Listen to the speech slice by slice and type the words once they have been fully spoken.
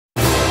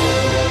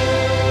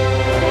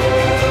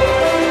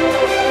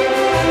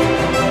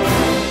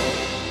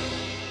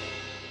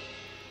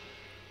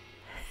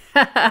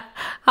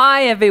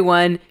Hi,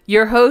 everyone.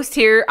 Your host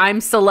here,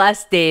 I'm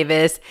Celeste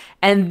Davis,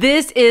 and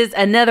this is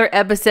another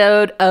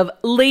episode of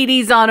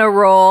Ladies on a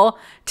Roll.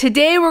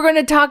 Today, we're going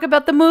to talk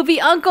about the movie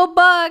Uncle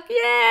Buck.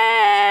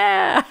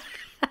 Yeah!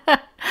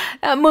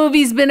 That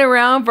movie's been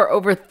around for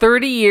over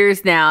 30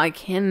 years now. I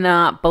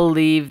cannot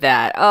believe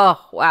that. Oh,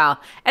 wow.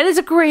 And it's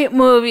a great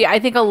movie. I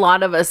think a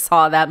lot of us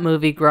saw that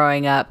movie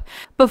growing up.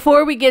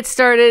 Before we get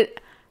started,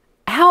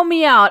 help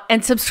me out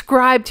and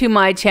subscribe to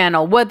my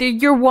channel, whether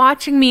you're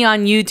watching me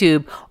on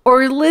YouTube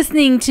or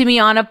listening to me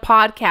on a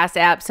podcast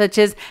app such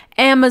as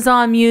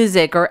Amazon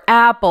Music or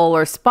Apple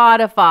or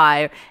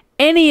Spotify, or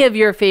any of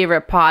your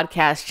favorite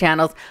podcast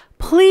channels.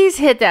 Please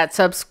hit that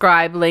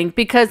subscribe link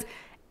because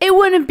it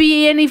wouldn't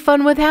be any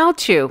fun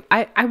without you.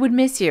 I would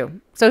miss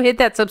you. So hit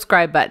that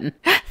subscribe button.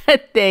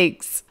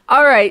 Thanks.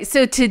 All right,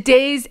 so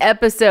today's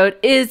episode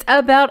is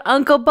about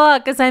Uncle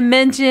Buck. As I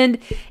mentioned,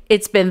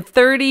 it's been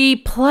 30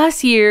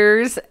 plus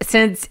years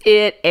since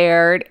it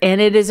aired,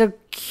 and it is a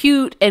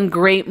cute and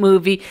great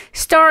movie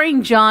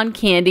starring John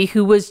Candy,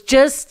 who was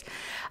just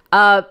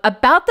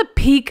about the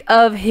peak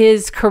of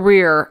his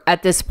career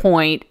at this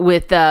point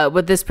with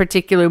this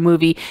particular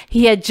movie.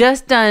 He had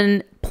just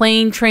done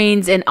Plane,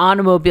 Trains, and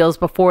Automobiles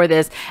before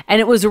this,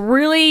 and it was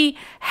really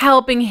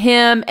helping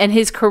him and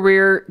his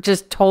career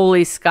just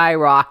totally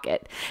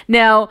skyrocket.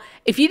 Now,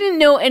 if you didn't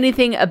know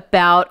anything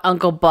about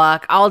Uncle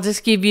Buck, I'll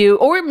just give you,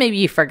 or maybe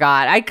you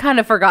forgot. I kind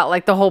of forgot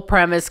like the whole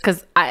premise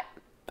because I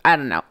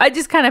don't know. I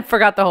just kind of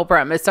forgot the whole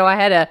premise, so I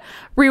had to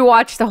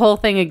rewatch the whole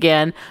thing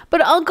again.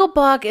 But Uncle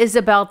Buck is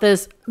about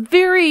this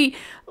very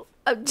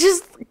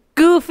just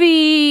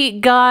goofy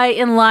guy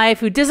in life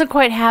who doesn't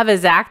quite have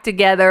his act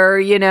together.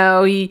 You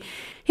know,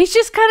 he's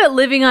just kind of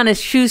living on a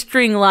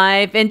shoestring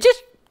life and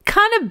just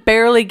kind of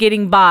barely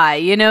getting by.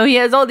 You know, he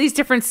has all these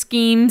different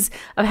schemes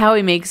of how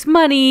he makes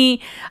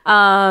money.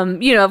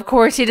 You know, of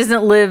course, he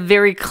doesn't live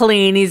very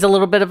clean. He's a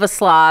little bit of a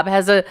slob,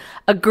 has a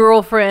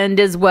girlfriend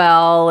as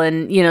well.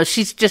 And, you know,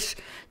 she's just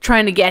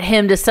trying to get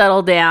him to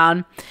settle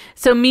down.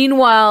 So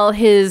meanwhile,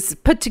 his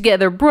put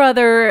together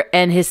brother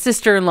and his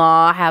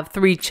sister-in-law have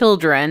 3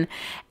 children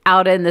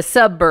out in the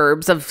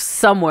suburbs of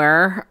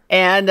somewhere.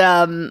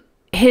 And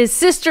his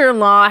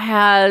sister-in-law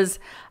has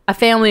a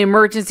family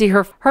emergency.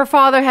 Her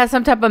father has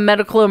some type of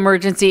medical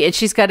emergency, and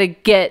she's got to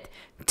get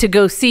to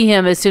go see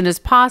him as soon as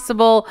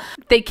possible.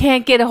 They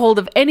can't get a hold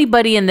of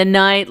anybody in the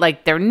night,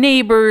 like their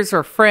neighbors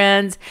or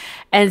friends.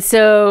 And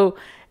so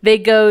they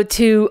go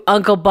to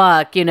Uncle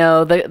Buck, you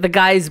know, the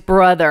guy's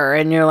brother.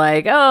 And you're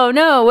like, oh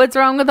no, what's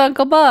wrong with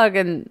Uncle Buck?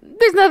 And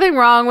there's nothing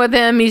wrong with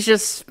him. He's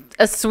just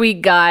a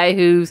sweet guy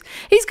he's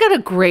got a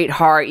great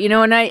heart, you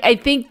know. And I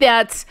think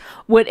that's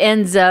what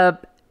ends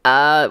up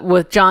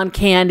with John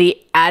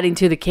Candy adding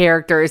to the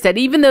character, is that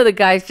even though the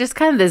guy's just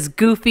kind of this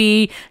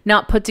goofy,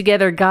 not put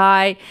together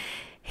guy,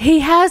 he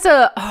has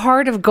a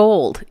heart of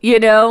gold, you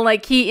know,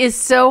 like he is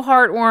so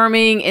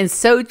heartwarming and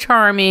so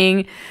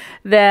charming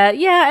that,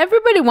 yeah,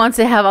 everybody wants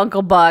to have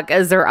Uncle Buck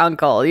as their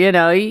uncle. You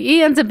know,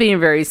 he ends up being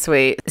very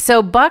sweet.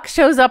 So Buck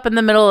shows up in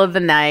the middle of the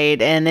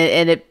night, and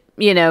it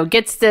you know,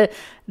 gets the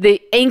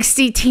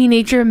angsty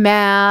teenager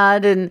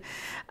mad, and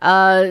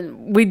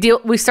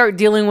we start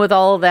dealing with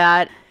all of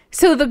that.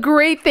 So the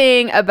great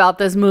thing about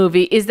this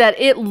movie is that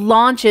it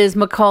launches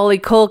Macaulay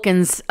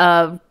Culkin's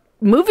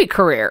movie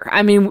career.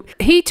 I mean,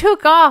 he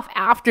took off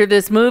after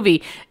this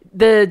movie.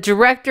 The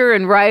director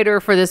and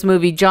writer for this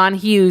movie, John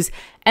Hughes,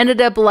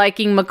 ended up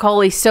liking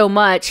Macaulay so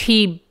much,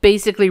 he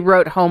basically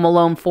wrote Home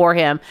Alone for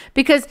him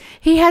because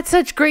he had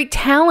such great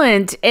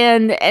talent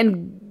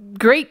and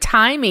great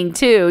timing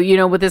too, you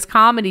know, with his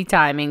comedy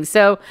timing.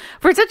 So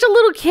for such a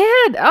little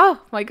kid, oh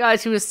my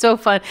gosh, he was so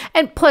fun.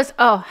 And plus,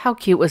 oh, how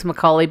cute was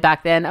Macaulay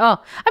back then? Oh,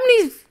 I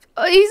mean,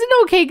 he's an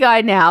okay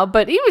guy now,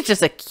 but he was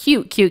just a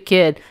cute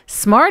kid.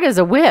 Smart as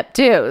a whip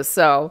too.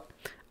 So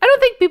I don't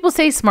think people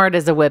say smart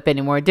as a whip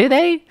anymore, do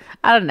they?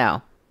 I don't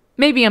know.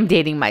 Maybe I'm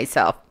dating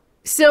myself.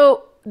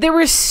 So there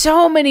were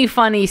so many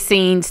funny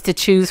scenes to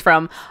choose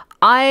from.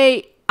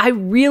 I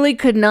really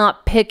could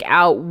not pick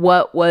out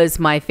what was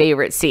my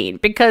favorite scene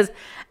because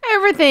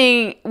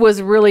everything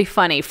was really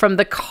funny. From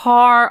the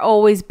car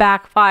always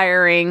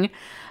backfiring.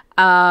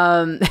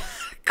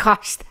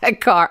 Gosh, that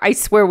car. I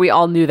swear we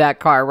all knew that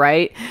car,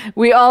 right?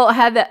 We all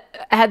had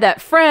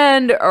that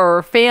friend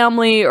or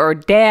family or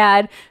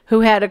dad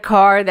who had a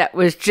car that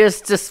was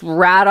just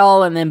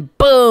rattle, and then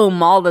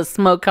boom, all the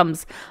smoke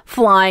comes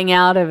flying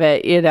out of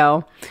it, you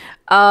know.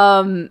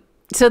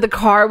 So the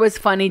car was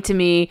funny to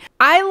me.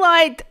 I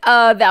liked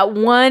that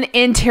one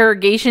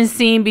interrogation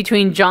scene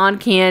between John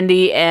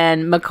Candy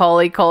and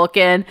Macaulay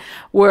Culkin,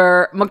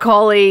 where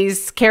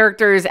Macaulay's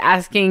character is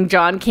asking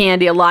John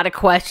Candy a lot of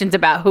questions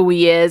about who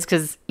he is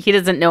because he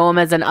doesn't know him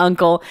as an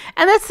uncle.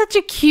 And that's such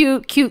a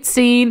cute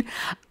scene.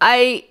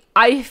 I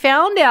I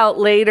found out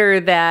later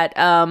that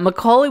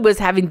Macaulay was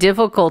having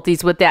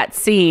difficulties with that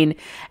scene.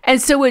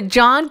 And so what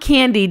John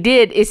Candy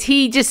did is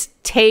he just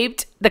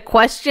taped the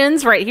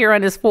questions right here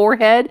on his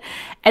forehead.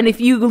 And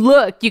if you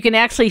look, you can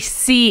actually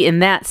see in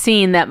that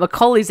scene that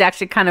Macaulay's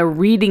actually kind of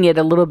reading it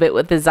a little bit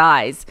with his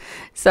eyes.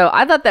 So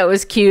I thought that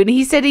was cute. And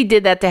he said he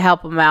did that to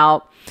help him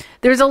out.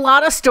 There's a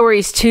lot of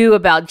stories, too,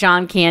 about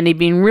John Candy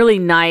being really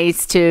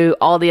nice to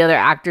all the other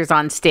actors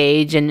on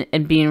stage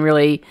and being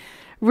really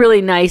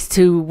nice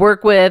to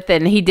work with,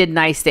 and he did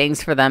nice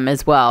things for them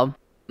as well.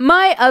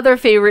 My other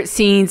favorite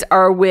scenes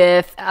are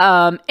with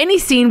any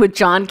scene with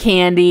John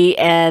Candy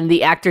and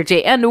the actor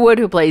Jay Underwood,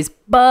 who plays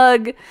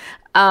Bug.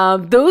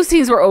 Those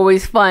scenes were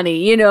always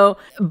funny. You know,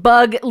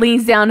 Bug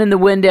leans down in the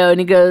window and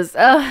he goes,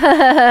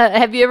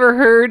 have you ever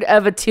heard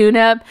of a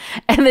tune-up?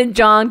 And then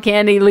John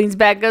Candy leans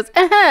back and goes,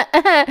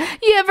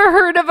 you ever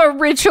heard of a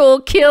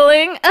ritual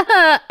killing?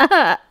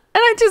 And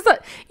I just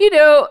thought,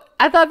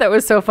 I thought that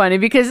was so funny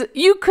because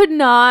you could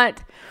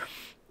not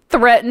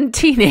threaten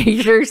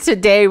teenagers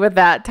today with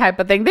that type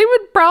of thing. They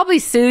would probably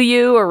sue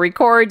you or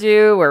record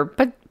you or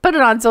put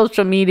it on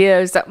social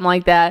media or something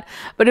like that.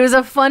 But it was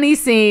a funny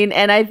scene.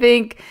 And I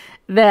think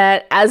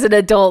that as an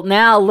adult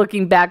now,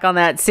 looking back on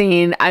that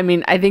scene, I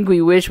mean, I think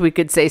we wish we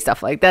could say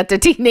stuff like that to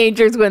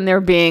teenagers when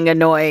they're being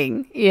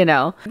annoying,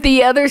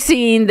 The other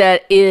scene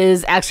that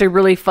is actually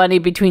really funny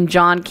between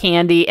John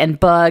Candy and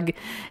Bug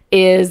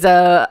is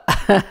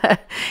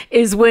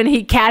is when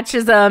he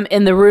catches them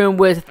in the room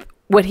with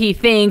what he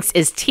thinks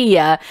is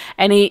Tia,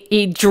 and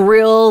he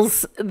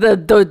drills the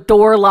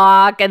door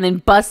lock and then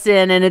busts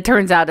in, and it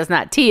turns out it's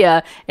not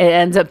Tia. It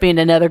ends up being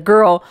another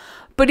girl.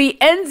 But he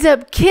ends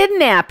up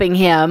kidnapping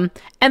him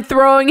and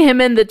throwing him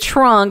in the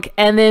trunk,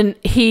 and then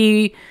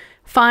he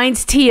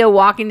finds Tia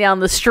walking down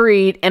the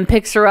street and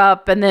picks her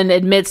up and then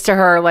admits to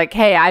her, like,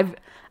 hey,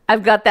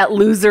 I've got that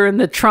loser in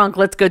the trunk.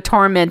 Let's go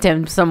torment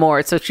him some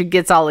more. So she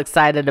gets all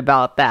excited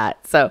about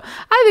that. So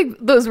I think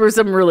those were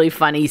some really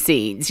funny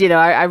scenes.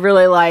 I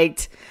really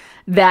liked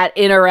that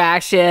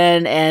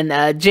interaction,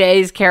 and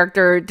Jay's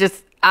character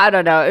just, I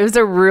don't know. It was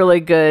a really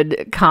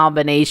good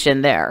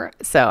combination there.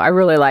 So I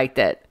really liked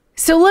it.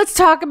 So let's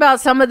talk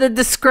about some of the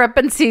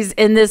discrepancies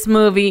in this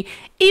movie.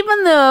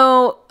 Even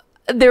though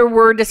there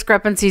were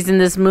discrepancies in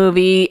this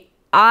movie,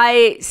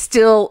 I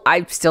still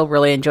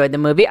really enjoyed the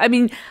movie. I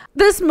mean,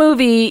 this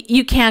movie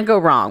you can't go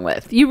wrong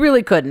with. You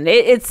really couldn't.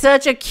 It's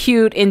such a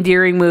cute,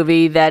 endearing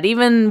movie that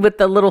even with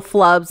the little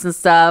flubs and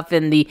stuff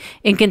and the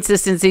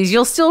inconsistencies,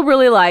 you'll still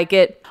really like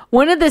it.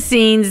 One of the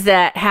scenes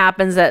that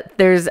happens that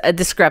there's a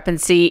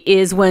discrepancy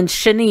is when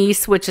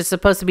Shanice, which is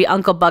supposed to be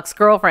Uncle Buck's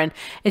girlfriend,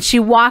 and she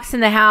walks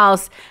in the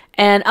house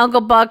and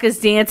Uncle Buck is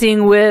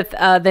dancing with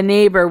the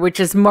neighbor, which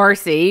is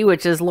Marcy,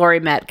 which is Laurie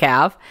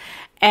Metcalf.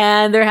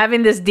 And they're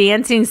having this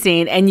dancing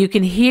scene, and you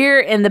can hear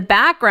in the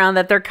background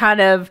that they're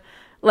kind of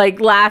like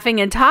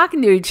laughing and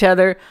talking to each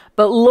other.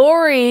 But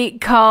Laurie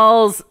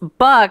calls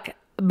Buck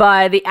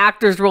by the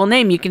actor's real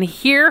name. You can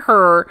hear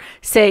her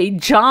say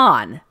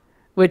John,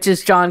 which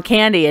is John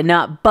Candy and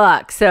not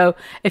Buck. So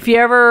if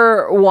you're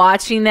ever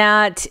watching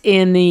that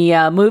in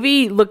the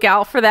movie, look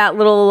out for that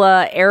little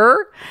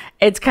error.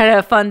 It's kind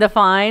of fun to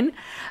find.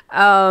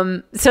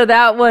 So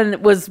that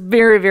one was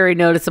very, very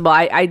noticeable.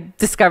 I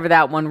discovered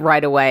that one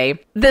right away.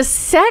 The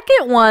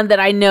second one that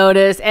I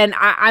noticed, and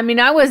I mean,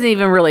 I wasn't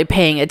even really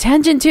paying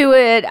attention to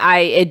it.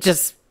 It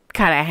just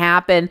kind of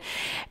happened.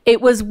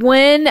 It was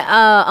when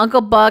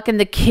Uncle Buck and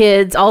the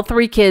kids, all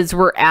three kids,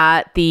 were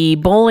at the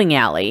bowling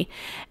alley.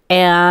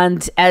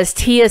 And as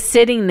Tia's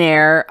sitting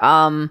there,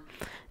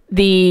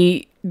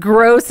 the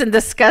gross and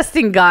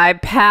disgusting guy,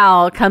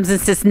 Pal, comes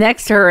and sits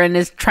next to her and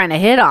is trying to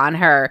hit on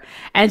her.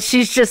 And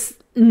she's just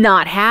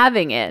not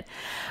having it.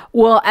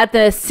 Well, at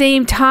the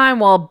same time,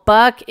 while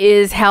Buck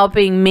is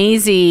helping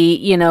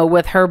Maisie,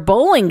 with her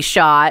bowling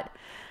shot,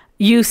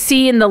 you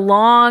see in the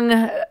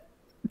long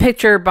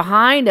picture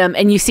behind him,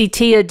 and you see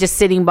Tia just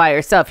sitting by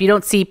herself. You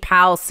don't see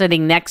Pal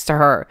sitting next to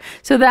her.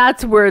 So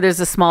that's where there's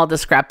a small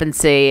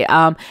discrepancy.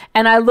 And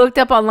I looked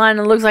up online,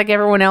 and it looks like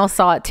everyone else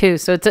saw it too.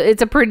 So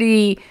it's a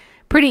pretty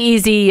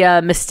easy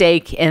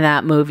mistake in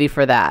that movie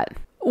for that.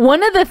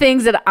 One of the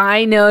things that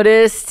I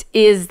noticed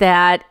is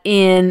that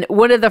in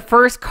one of the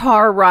first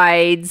car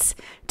rides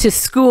to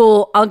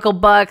school, Uncle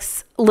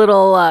Buck's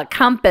little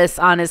compass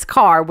on his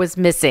car was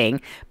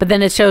missing, but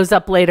then it shows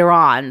up later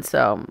on.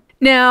 So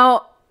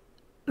now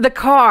the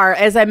car,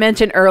 as I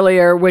mentioned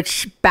earlier,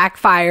 which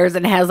backfires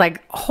and has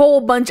like a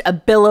whole bunch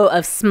of billow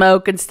of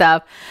smoke and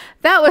stuff,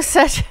 that was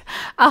such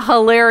a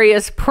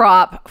hilarious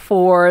prop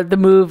for the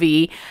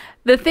movie.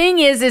 The thing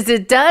is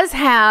it does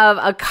have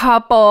a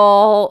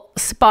couple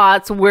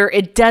spots where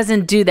it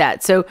doesn't do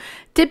that. So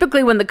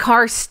typically when the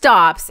car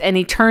stops and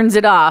he turns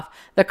it off,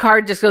 the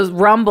car just goes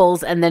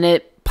rumbles and then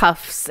it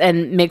puffs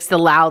and makes the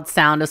loud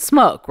sound of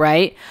smoke,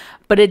 right?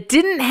 But it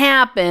didn't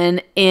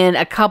happen in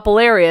a couple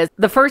areas.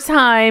 The first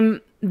time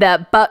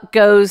that Buck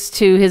goes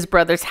to his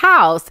brother's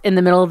house in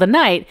the middle of the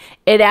night,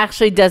 it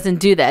actually doesn't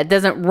do that. It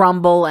doesn't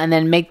rumble and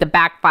then make the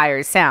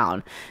backfire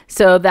sound.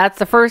 So that's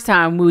the first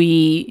time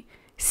we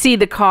see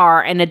the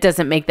car and it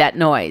doesn't make that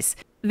noise.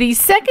 The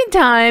second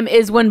time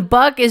is when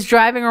Buck is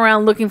driving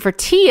around looking for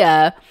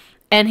Tia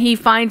and he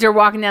finds her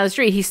walking down the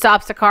street. He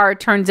stops the car,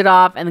 turns it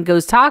off, and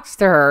goes talks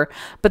to her,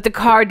 but the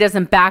car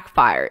doesn't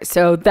backfire.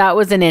 So that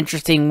was an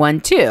interesting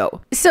one too.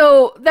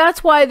 So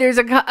that's why there's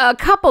a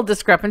couple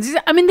discrepancies.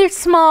 I mean, they're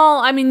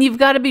small. I mean, you've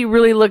got to be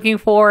really looking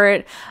for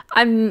it.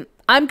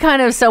 I'm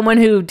kind of someone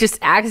who just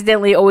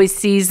accidentally always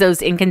sees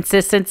those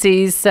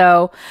inconsistencies.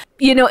 So,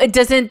 you know, it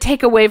doesn't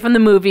take away from the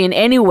movie in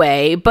any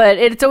way, but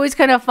it's always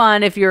kind of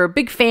fun if you're a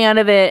big fan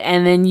of it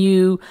and then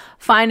you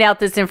find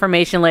out this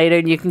information later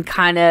and you can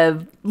kind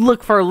of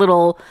look for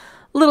little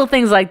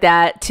things like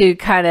that to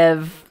kind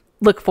of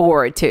look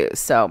forward to.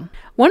 So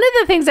one of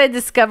the things I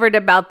discovered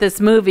about this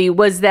movie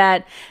was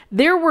that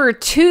there were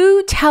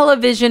 2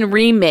 television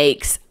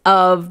remakes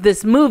of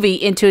this movie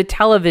into a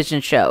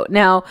television show.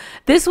 Now,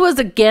 this was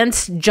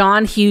against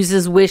John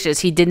Hughes's wishes.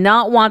 He did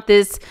not want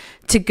this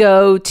to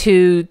go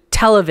to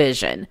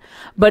television,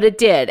 but it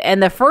did.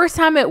 And the first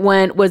time it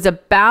went was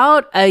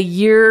about a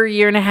year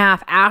and a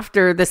half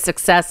after the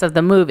success of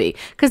the movie,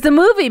 because the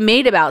movie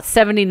made about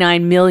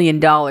 $79 million,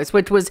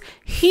 which was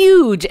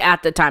huge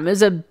at the time. It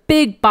was a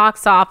big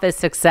box office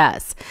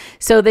success.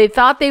 So they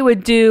thought they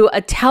would do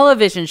a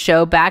television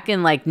show back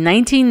in like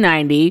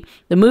 1990.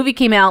 The movie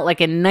came out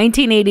like in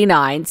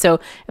 1989. So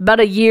about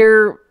a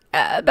year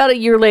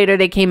later,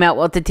 they came out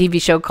with a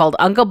TV show called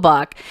Uncle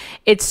Buck.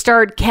 It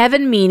starred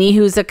Kevin Meaney,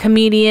 who's a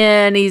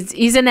comedian.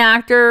 He's an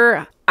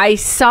actor. I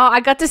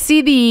got to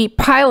see the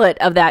pilot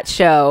of that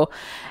show,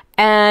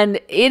 and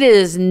it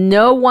is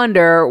no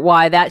wonder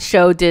why that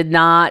show did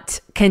not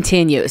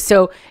continue.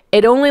 So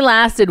it only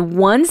lasted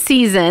 1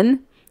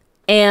 season,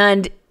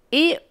 and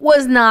it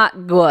was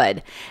not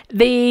good.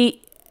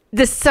 They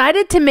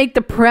decided to make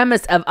the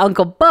premise of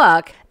Uncle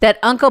Buck that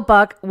Uncle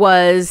Buck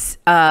was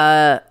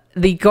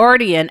the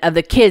guardian of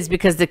the kids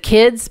because the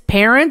kids'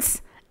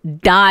 parents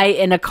die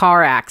in a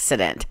car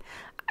accident.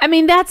 I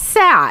mean, that's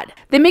sad.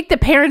 They make the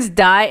parents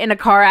die in a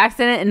car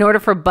accident in order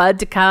for Bud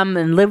to come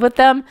and live with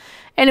them.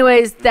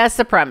 Anyways, that's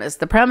the premise.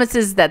 The premise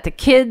is that the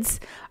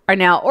kids are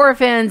now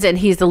orphans and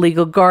he's the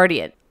legal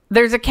guardian.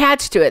 There's a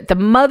catch to it. The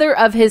mother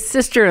of his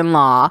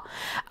sister-in-law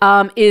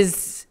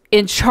is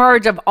in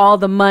charge of all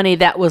the money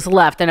that was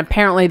left. And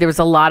apparently there was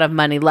a lot of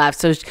money left.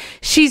 So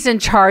she's in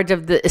charge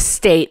of the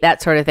estate,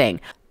 that sort of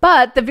thing.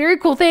 But the very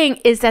cool thing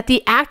is that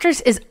the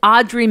actress is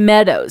Audrey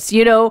Meadows.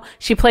 You know,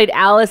 she played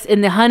Alice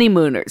in The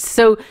Honeymooners.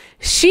 So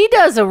she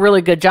does a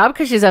really good job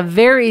because she's a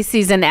very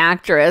seasoned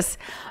actress.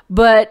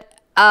 But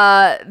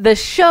the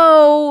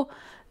show,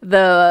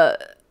 the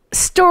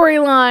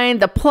storyline,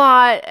 the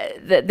plot,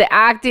 the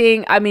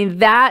acting, I mean,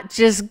 that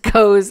just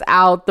goes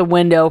out the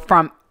window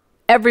from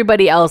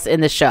everybody else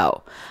in the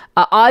show.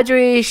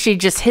 Audrey, she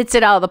just hits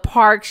it out of the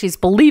park. She's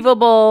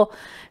believable.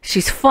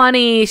 She's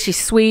funny. She's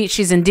sweet.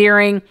 She's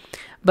endearing.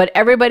 But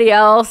everybody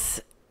else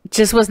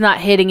just was not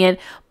hitting it.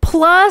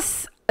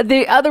 Plus,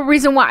 the other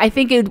reason why I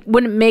think it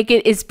wouldn't make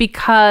it is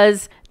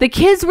because the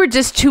kids were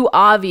just too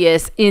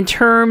obvious in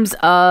terms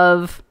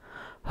of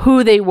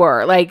who they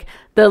were. Like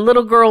the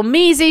little girl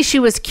Maisie, she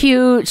was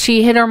cute.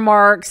 She hit her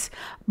marks,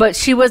 but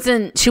she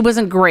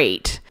wasn't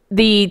great.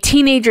 The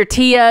teenager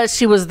Tia,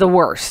 she was the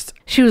worst.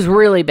 She was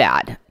really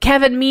bad.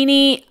 Kevin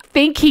Meaney,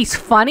 think he's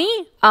funny,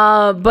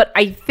 but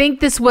I think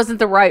this wasn't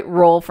the right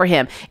role for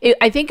him.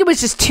 I think it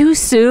was just too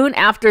soon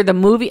after the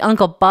movie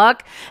Uncle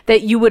Buck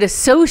that you would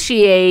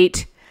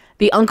associate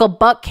the Uncle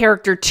Buck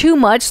character too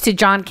much to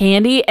John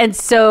Candy, and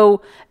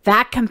so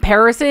that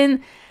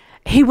comparison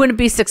he wouldn't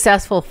be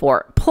successful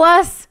for.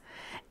 Plus,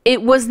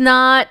 it was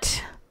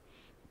not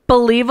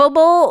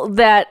believable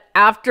that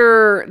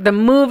after the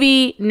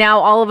movie, now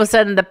all of a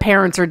sudden the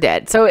parents are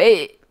dead. So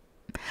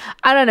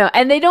I don't know.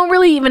 And they don't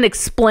really even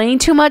explain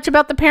too much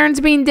about the parents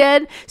being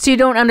dead, so you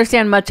don't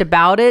understand much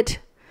about it.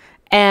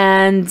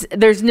 And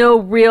there's no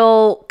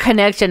real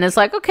connection. It's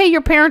like, okay,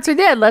 your parents are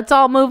dead. Let's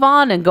all move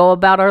on and go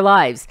about our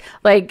lives.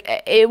 Like,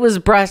 it was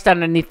brushed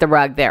underneath the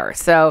rug there.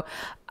 So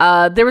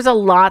there was a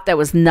lot that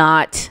was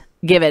not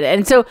given.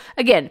 And so,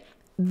 again,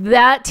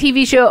 that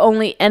TV show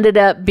only ended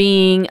up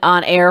being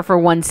on air for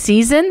 1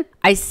 season.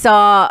 I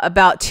saw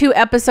about 2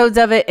 episodes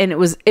of it, and it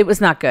was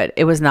not good.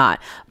 It was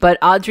not. But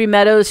Audrey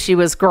Meadows, she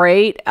was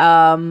great.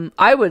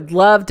 I would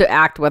love to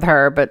act with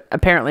her, but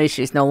apparently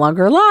she's no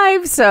longer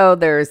alive, so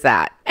there's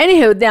that.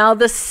 Anywho, now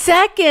the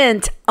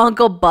second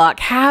Uncle Buck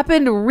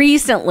happened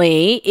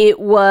recently. It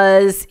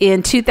was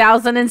in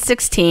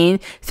 2016,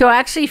 so I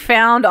actually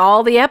found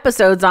all the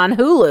episodes on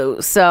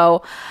Hulu.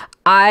 So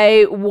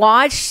I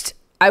watched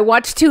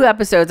 2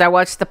 episodes. I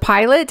watched the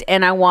pilot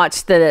and I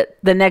watched the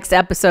next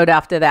episode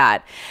after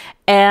that.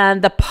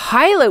 And the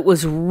pilot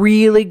was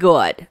really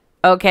good.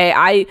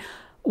 Okay.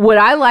 What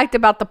I liked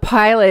about the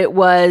pilot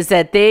was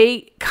that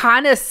they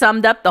kind of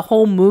summed up the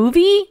whole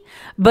movie,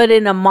 but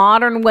in a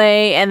modern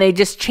way, and they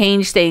just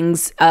changed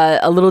things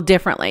a little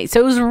differently. So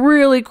it was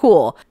really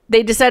cool.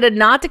 They decided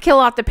not to kill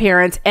off the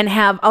parents and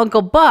have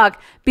Uncle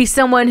Buck be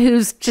someone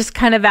who's just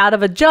kind of out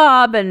of a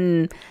job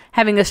and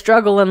having a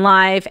struggle in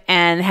life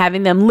and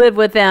having them live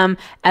with them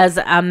as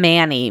a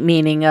manny,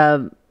 meaning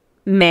a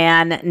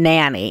man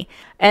nanny.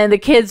 And the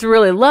kids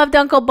really loved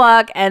Uncle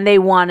Buck and they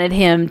wanted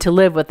him to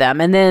live with them.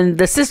 And then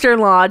the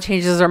sister-in-law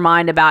changes her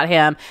mind about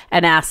him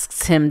and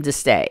asks him to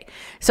stay.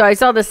 So I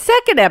saw the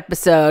second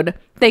episode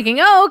thinking,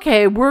 oh,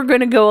 okay, we're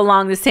going to go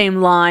along the same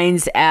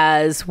lines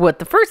as what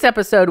the first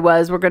episode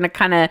was. We're going to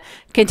kind of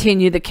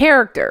continue the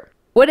character.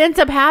 What ends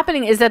up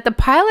happening is that the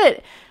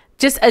pilot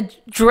just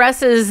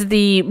addresses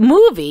the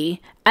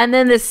movie, and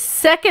then the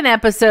second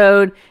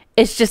episode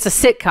is just a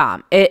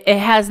sitcom. It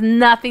has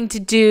nothing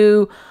to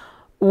do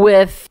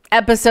with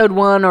episode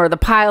 1 or the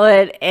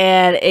pilot,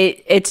 and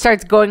it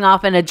starts going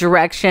off in a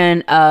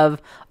direction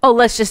of, oh,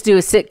 let's just do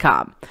a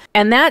sitcom.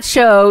 And that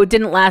show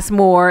didn't last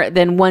more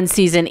than 1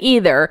 season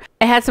either.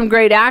 It had some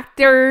great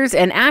actors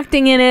and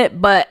acting in it,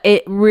 but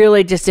it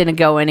really just didn't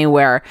go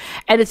anywhere.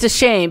 And it's a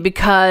shame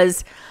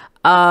because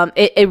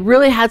it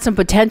really had some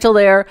potential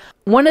there.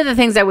 One of the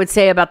things I would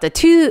say about the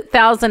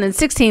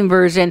 2016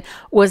 version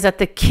was that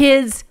the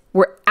kids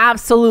were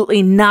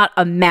absolutely not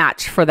a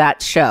match for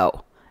that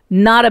show.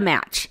 Not a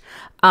match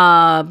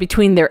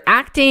between their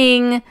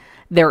acting,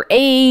 their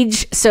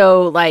age.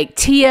 So like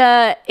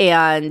Tia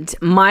and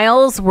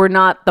Miles were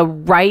not the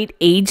right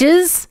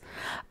ages.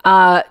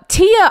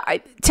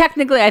 Tia,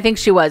 technically, I think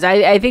she was.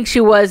 I think she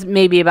was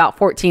maybe about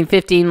 14,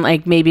 15,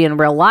 like maybe in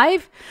real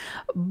life.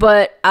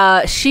 But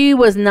she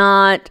was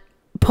not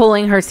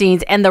pulling her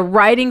scenes, and the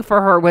writing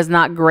for her was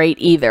not great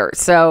either.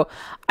 So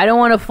I don't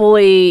want to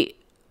fully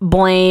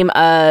blame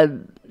a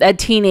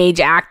teenage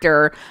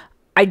actor.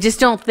 I just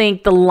don't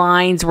think the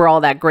lines were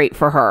all that great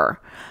for her.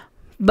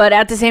 But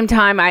at the same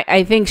time,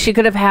 I think she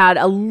could have had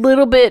a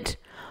little bit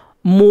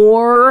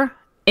more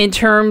in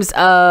terms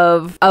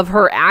of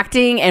her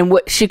acting and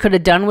what she could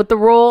have done with the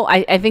role.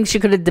 I think she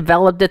could have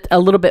developed it a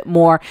little bit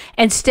more.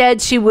 Instead,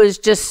 she was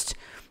just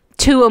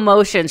two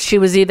emotions. She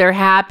was either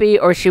happy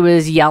or she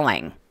was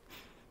yelling.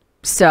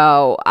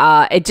 So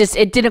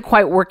it didn't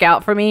quite work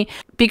out for me,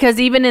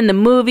 because even in the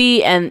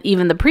movie and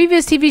even the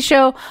previous TV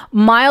show,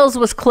 Miles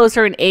was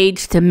closer in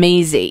age to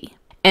Maisie.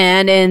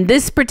 And in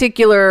this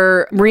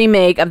particular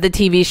remake of the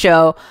TV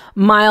show,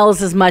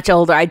 Miles is much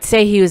older. I'd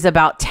say he was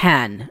about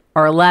 10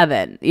 or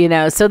 11, you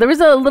know. So there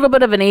was a little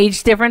bit of an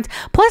age difference.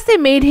 Plus they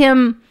made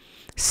him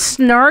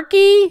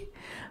snarky,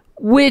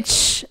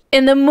 which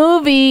in the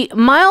movie,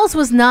 Miles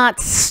was not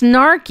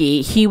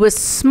snarky. He was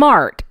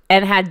smart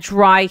and had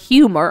dry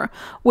humor,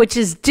 which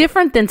is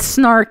different than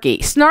snarky.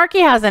 Snarky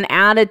has an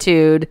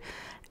attitude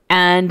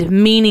and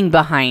meaning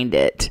behind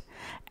it.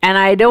 And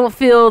I don't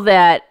feel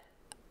that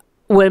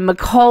when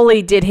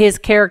Macaulay did his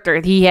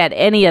character, he had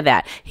any of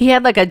that. He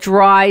had like a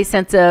dry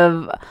sense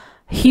of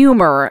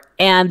humor,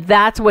 and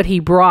that's what he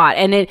brought.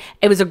 And it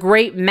was a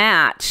great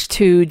match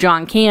to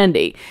John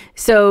Candy.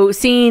 So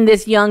seeing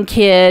this young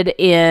kid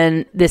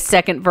in this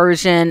second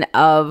version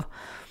of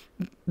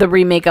the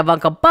remake of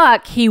Uncle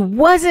Buck, he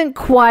wasn't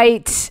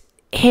quite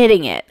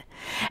hitting it.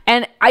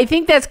 And I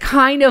think that's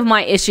kind of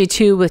my issue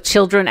too with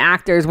children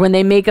actors. When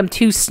they make them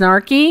too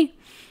snarky,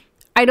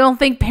 I don't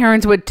think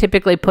parents would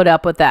typically put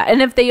up with that.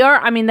 And if they are,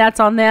 I mean, that's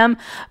on them.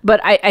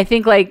 But I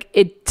think like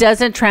it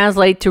doesn't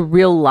translate to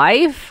real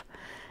life.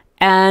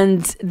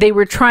 And they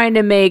were trying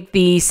to make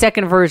the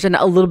second version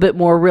a little bit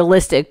more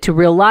realistic to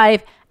real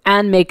life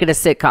and make it a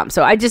sitcom.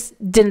 So I just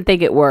didn't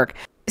think it worked.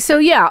 So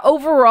yeah,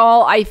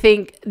 overall, I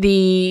think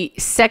the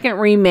second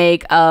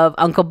remake of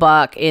Uncle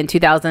Buck in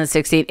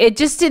 2016, it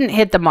just didn't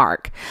hit the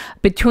mark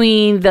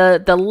between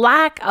the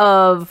lack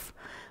of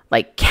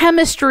like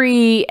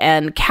chemistry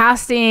and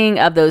casting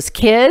of those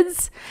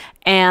kids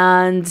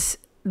and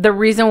the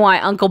reason why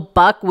Uncle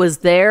Buck was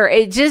there.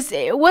 It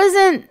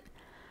wasn't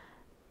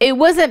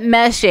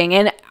meshing.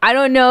 And I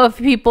don't know if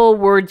people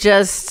were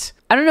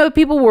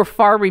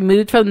far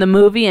removed from the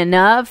movie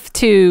enough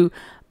to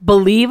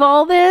believe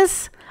all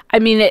this. I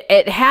mean,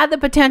 it had the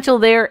potential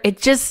there.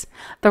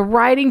 The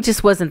writing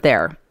just wasn't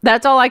there.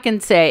 That's all I can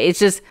say. It's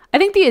just, I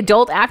think the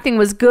adult acting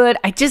was good.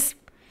 The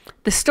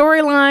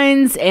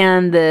storylines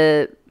and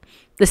the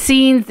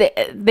scenes,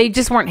 they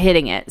just weren't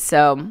hitting it.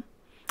 So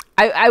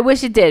I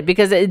wish it did,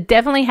 because it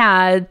definitely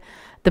had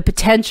the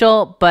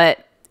potential,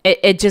 but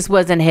it just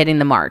wasn't hitting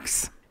the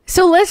marks.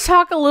 So let's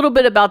talk a little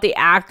bit about the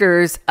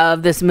actors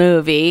of this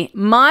movie.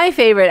 My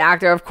favorite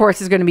actor, of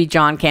course, is going to be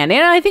John Candy.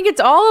 And I think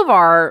it's all of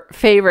our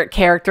favorite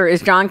character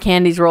is John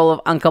Candy's role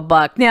of Uncle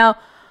Buck. Now,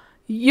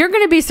 you're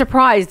going to be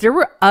surprised. There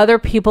were other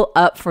people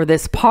up for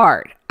this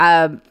part.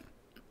 Are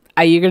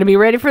you going to be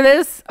ready for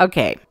this?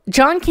 Okay.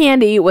 John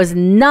Candy was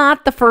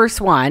not the first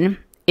one.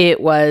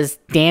 It was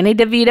Danny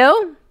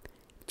DeVito,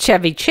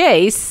 Chevy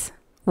Chase,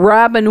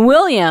 Robin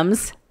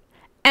Williams,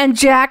 and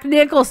Jack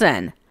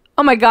Nicholson.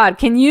 Oh my God,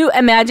 can you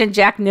imagine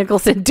Jack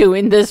Nicholson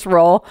doing this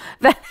role?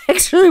 That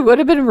actually would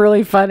have been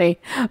really funny.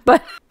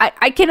 But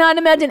I cannot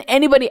imagine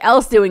anybody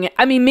else doing it.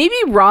 I mean, maybe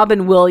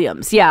Robin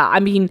Williams. Yeah, I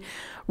mean,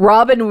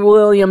 Robin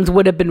Williams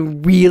would have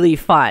been really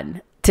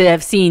fun to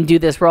have seen do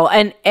this role.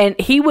 And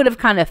he would have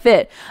kind of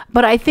fit.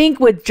 But I think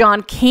what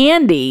John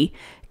Candy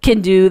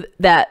can do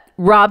that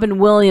Robin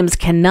Williams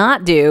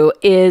cannot do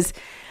is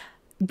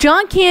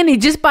John Candy,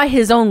 just by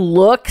his own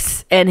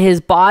looks and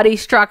his body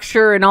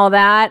structure and all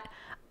that,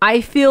 I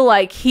feel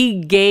like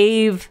he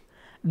gave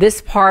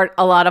this part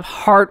a lot of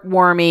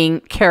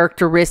heartwarming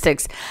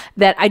characteristics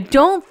that I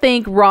don't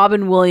think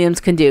Robin Williams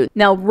can do.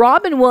 Now,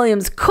 Robin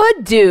Williams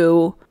could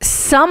do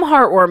some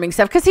heartwarming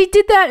stuff because he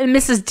did that in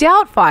Mrs.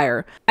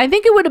 Doubtfire. I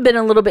think it would have been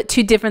a little bit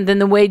too different than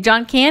the way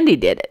John Candy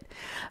did it.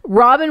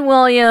 Robin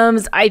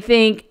Williams, I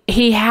think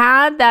he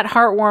had that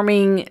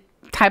heartwarming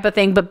type of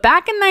thing, but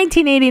back in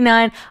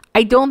 1989,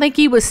 I don't think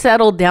he was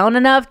settled down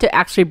enough to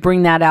actually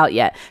bring that out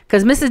yet,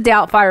 because Mrs.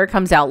 Doubtfire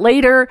comes out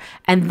later,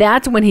 and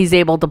that's when he's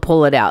able to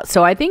pull it out.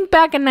 So I think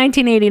back in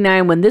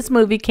 1989, when this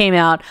movie came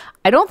out,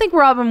 I don't think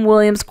Robin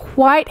Williams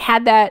quite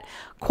had that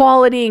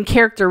quality and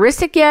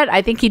characteristic yet.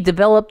 I think he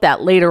developed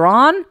that later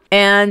on,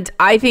 and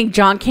I think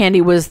John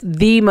Candy was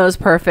the most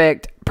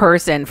perfect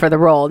person for the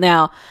role.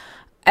 Now,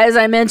 as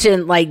I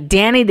mentioned, like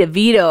Danny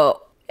DeVito,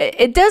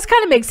 it does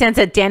kind of make sense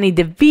that Danny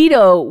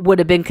DeVito would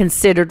have been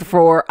considered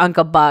for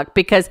Uncle Buck,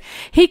 because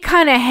he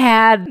kind of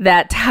had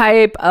that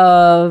type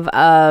of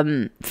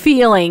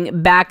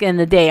feeling back in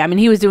the day. I mean,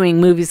 he was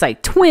doing movies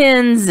like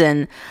Twins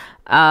and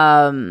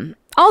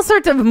all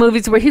sorts of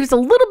movies where he was a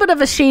little bit of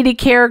a shady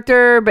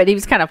character, but he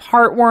was kind of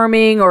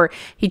heartwarming, or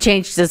he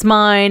changed his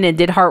mind and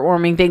did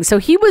heartwarming things. So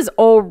he was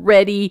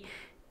already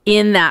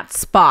in that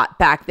spot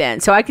back then.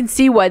 So I can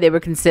see why they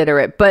would consider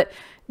it. But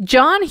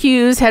John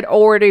Hughes had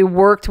already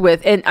worked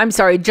with, and I'm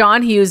sorry,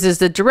 John Hughes is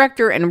the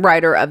director and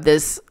writer of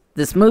this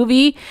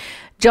movie.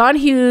 John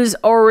Hughes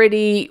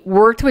already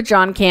worked with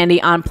John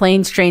Candy on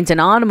Planes, Trains,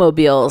 and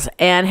Automobiles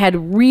and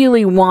had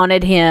really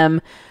wanted him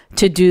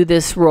to do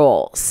this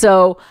role.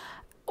 So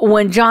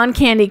when John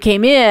Candy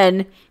came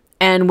in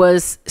and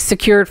was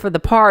secured for the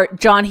part,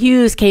 John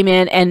Hughes came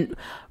in and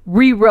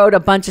rewrote a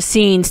bunch of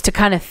scenes to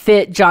kind of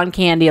fit John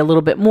Candy a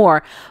little bit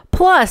more.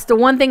 Plus, the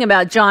one thing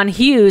about John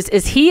Hughes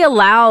is he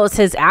allows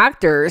his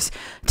actors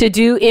to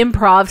do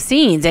improv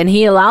scenes, and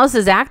he allows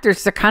his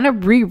actors to kind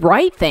of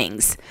rewrite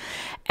things.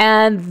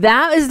 And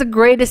that is the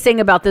greatest thing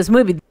about this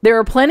movie. There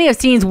are plenty of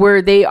scenes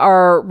where they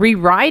are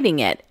rewriting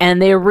it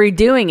and they're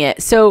redoing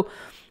it. So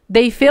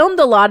they filmed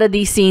a lot of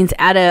these scenes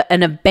at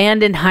an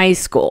abandoned high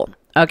school.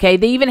 Okay,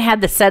 they even had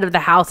the set of the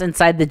house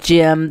inside the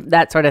gym,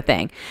 that sort of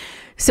thing.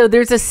 So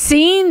there's a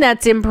scene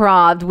that's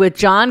improv with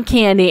John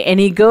Candy, and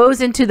he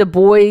goes into the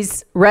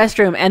boys'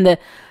 restroom, and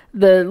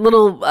the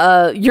little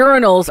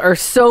urinals are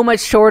so much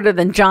shorter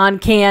than John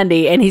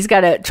Candy, and he's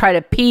got to try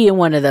to pee in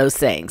one of those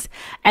things.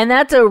 And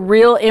that's a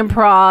real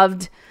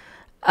improv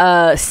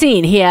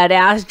scene. He had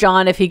asked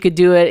John if he could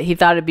do it. He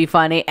thought it'd be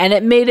funny, and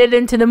it made it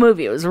into the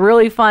movie. It was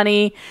really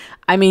funny.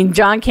 I mean,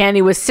 John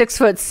Candy was 6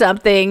 foot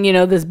something, you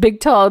know, this big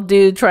tall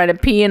dude trying to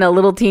pee in a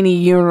little teeny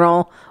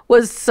urinal.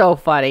 Was so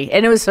funny,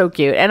 and it was so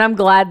cute, and I'm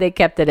glad they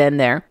kept it in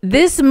there.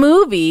 This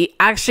movie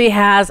actually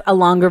has a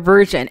longer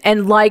version,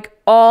 and like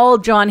all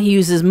John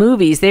Hughes's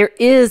movies, there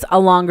is a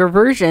longer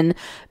version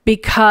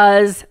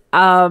because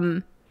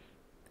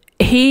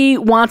he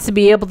wants to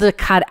be able to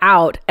cut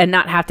out and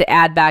not have to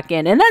add back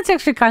in, and that's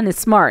actually kind of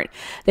smart,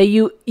 that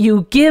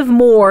you give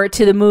more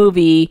to the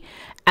movie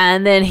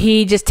and then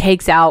he just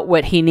takes out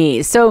what he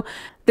needs. So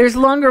there's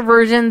longer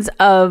versions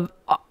of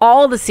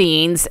all the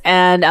scenes,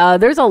 and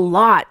there's a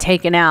lot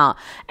taken out,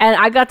 and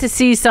I got to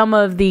see some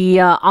of the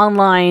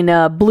online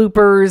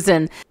bloopers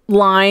and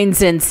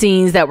lines and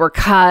scenes that were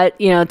cut,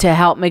 you know, to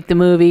help make the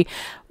movie.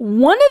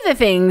 One of the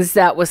things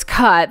that was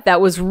cut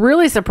that was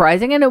really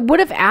surprising, and it would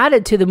have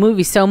added to the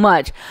movie so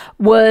much,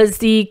 was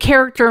the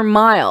character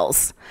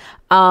Miles.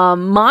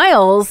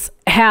 Miles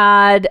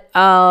had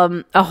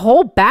a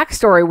whole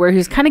backstory where he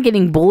was kind of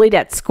getting bullied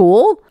at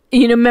school.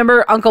 You know,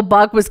 remember Uncle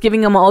Buck was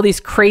giving him all these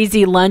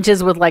crazy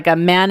lunches with like a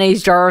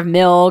mayonnaise jar of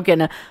milk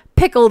and a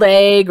pickled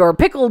egg or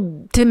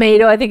pickled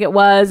tomato, I think it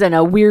was, and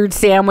a weird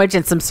sandwich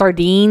and some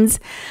sardines.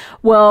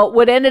 Well,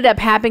 what ended up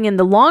happening in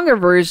the longer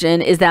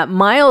version is that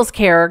Miles'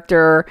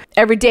 character,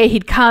 every day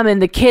he'd come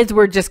and the kids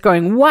were just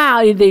going,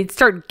 wow, they'd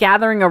start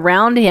gathering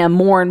around him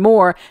more and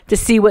more to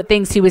see what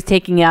things he was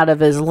taking out of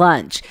his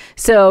lunch.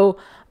 So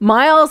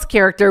Miles'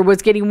 character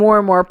was getting more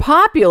and more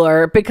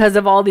popular because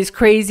of all these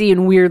crazy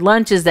and weird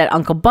lunches that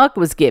Uncle Buck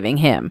was giving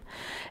him.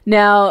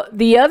 Now,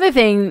 the other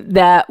thing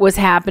that was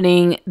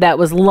happening that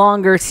was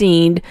longer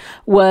scened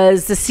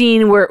was the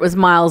scene where it was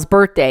Miles'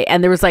 birthday,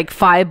 and there was like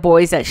 5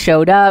 boys that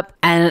showed up,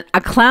 and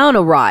a clown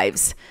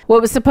arrives.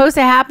 What was supposed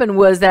to happen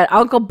was that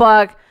Uncle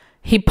Buck,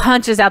 he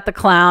punches out the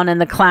clown, and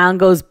the clown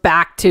goes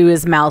back to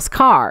his mouse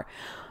car.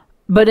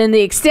 But in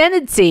the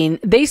extended scene,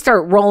 they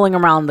start rolling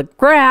around the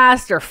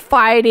grass, they're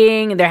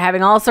fighting, they're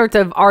having all sorts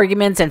of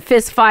arguments and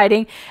fist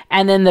fighting,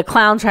 and then the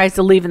clown tries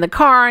to leave in the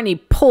car, and he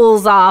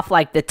pulls off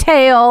like the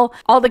tail.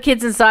 All the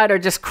kids inside are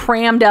just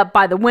crammed up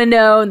by the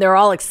window, and they're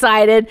all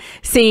excited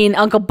seeing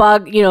Uncle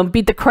Buck,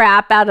 beat the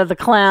crap out of the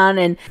clown.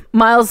 And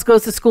Miles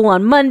goes to school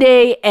on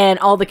Monday, and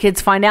all the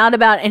kids find out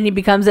about it, and he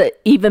becomes an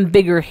even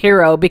bigger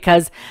hero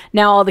because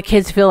now all the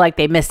kids feel like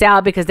they missed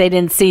out because they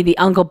didn't see the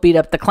uncle beat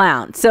up the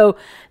clown. So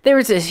there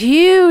was this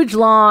huge,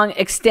 long,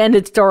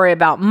 extended story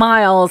about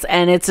Miles,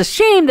 and it's a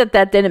shame that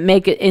didn't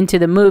make it into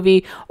the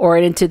movie or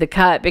into the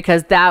cut,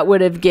 because that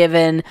would have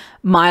given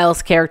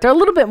Miles' character a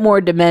little bit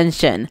more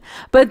dimension.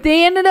 But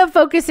they ended up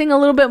focusing a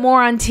little bit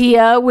more on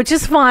Tia, which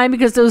is fine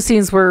because those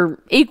scenes were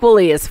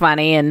equally as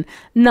funny and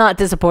not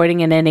disappointing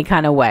in any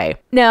kind of way.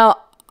 Now,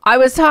 I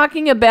was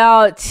talking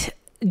about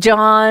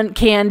John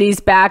Candy's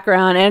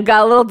background and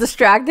got a little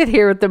distracted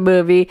here with the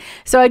movie.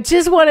 So I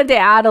just wanted to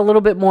add a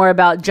little bit more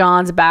about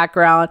John's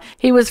background.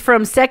 He was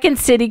from Second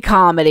City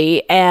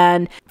Comedy,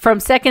 and from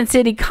Second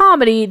City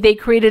Comedy, they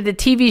created a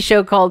TV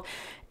show called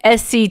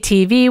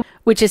SCTV,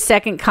 which is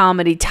Second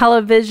Comedy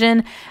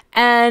Television.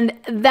 And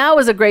that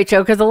was a great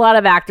show because a lot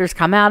of actors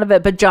come out of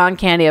it. But John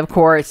Candy, of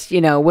course,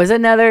 was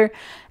another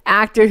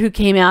actor who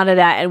came out of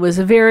that and was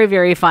very,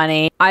 very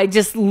funny. I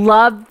just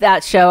loved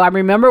that show. I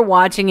remember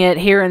watching it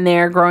here and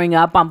there growing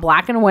up on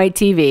black and white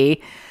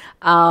TV.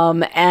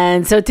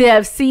 And so to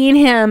have seen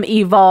him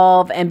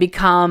evolve and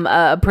become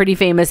a pretty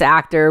famous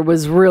actor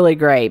was really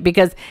great,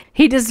 because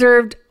he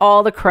deserved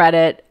all the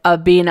credit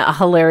of being a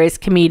hilarious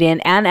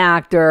comedian and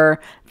actor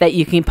that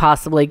you can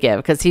possibly give,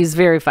 because he's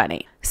very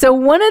funny. So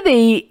one of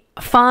the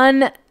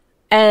fun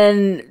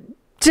and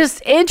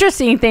just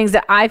interesting things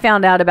that I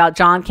found out about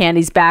John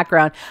Candy's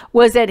background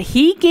was that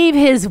he gave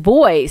his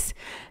voice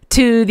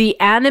to the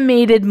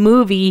animated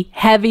movie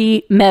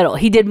Heavy Metal.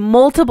 He did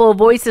multiple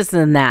voices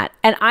in that.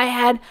 And I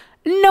had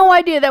no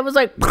idea. That was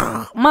like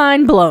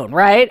mind blown,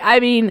 right? I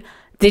mean,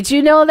 did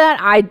you know that?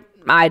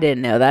 I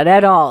didn't know that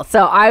at all.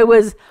 So I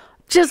was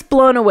just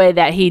blown away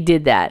that he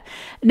did that.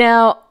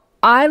 Now,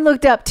 I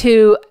looked up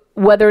to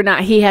whether or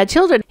not he had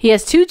children. He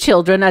has 2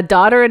 children, a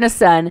daughter and a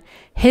son.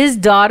 His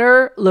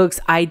daughter looks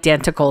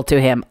identical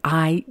to him.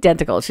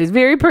 Identical. She's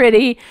very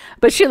pretty,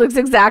 but she looks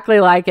exactly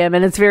like him,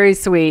 and it's very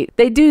sweet.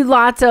 They do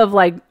lots of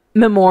like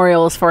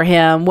memorials for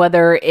him,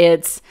 whether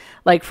it's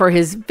like for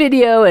his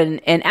video and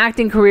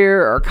acting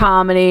career or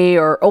comedy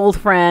or old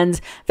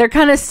friends. They're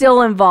kind of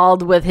still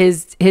involved with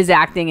his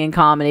acting and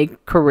comedy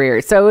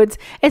career. So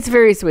it's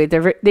very sweet.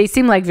 They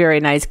seem like very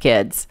nice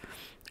kids.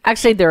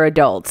 Actually, they're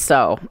adults,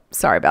 so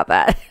sorry about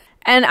that.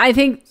 And I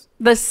think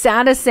the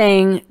saddest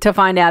thing to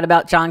find out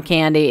about John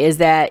Candy is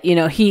that,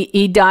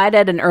 he died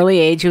at an early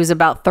age. He was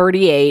about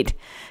 38.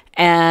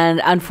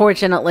 And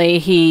unfortunately,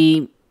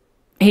 he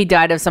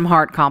died of some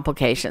heart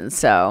complications.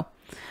 So,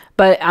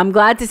 but I'm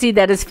glad to see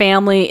that his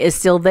family is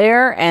still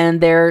there and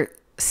they're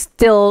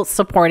still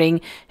supporting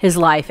his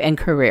life and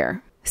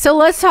career. So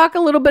let's talk a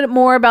little bit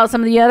more about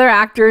some of the other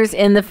actors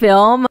in the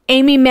film.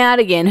 Amy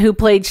Madigan, who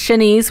played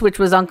Shanice, which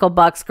was Uncle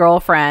Buck's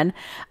girlfriend.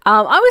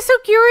 I was so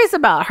curious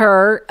about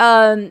her.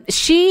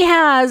 She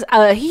has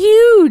a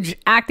huge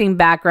acting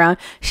background.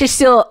 She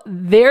still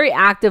very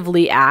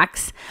actively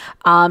acts.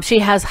 She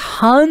has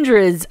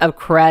hundreds of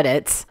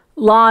credits.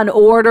 Law and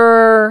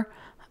Order.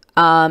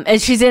 And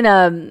she's in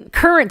a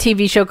current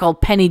TV show called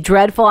Penny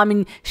Dreadful. I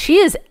mean, she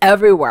is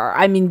everywhere.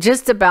 I mean,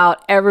 just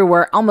about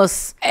everywhere.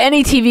 Almost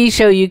any TV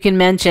show you can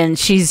mention,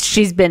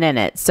 she's been in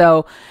it.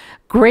 So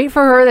great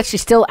for her that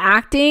she's still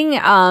acting.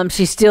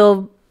 She's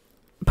still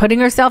putting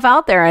herself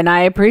out there, and I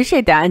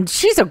appreciate that. And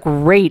she's a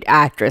great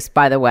actress,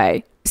 by the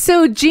way.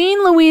 So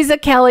Jean Louisa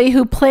Kelly,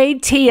 who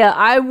played Tia,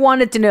 I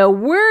wanted to know,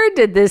 where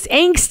did this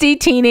angsty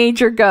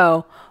teenager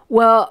go?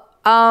 Well,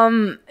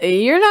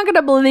 you're not going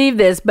to believe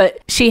this, but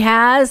she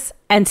has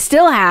and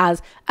still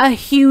has a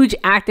huge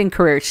acting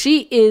career.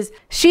 She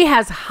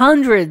has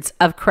hundreds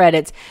of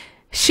credits.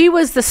 She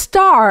was the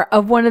star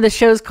of one of the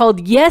shows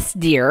called Yes,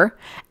 Dear.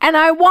 And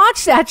I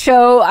watched that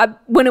show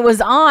when it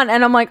was on,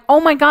 and I'm like, oh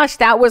my gosh,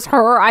 that was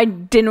her. I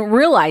didn't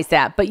realize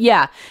that. But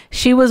yeah,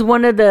 she was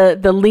one of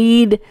the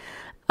lead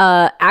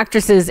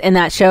actresses in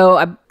that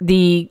show.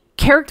 The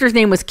character's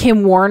name was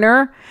Kim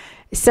Warner.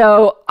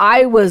 So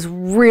I was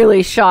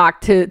really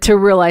shocked to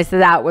realize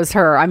that was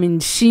her. I mean,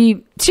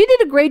 she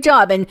did a great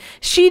job, and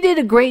she did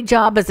a great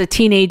job as a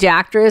teenage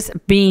actress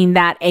being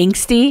that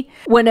angsty.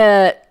 When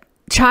a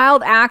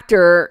child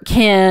actor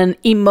can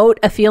emote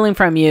a feeling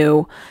from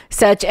you,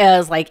 such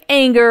as like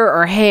anger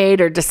or hate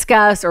or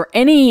disgust or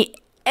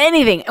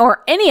anything,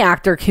 or any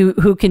actor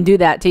who can do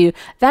that to you,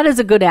 that is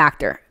a good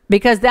actor.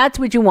 Because that's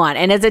what you want.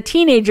 And as a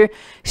teenager,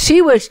 she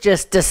was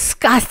just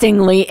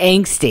disgustingly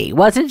angsty,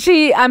 wasn't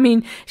she? I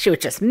mean, she was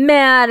just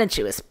mad, and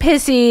she was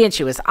pissy, and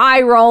she was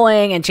eye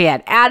rolling, and she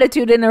had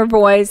attitude in her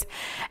voice.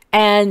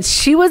 And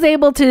she was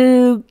able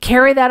to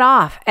carry that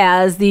off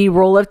as the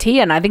role of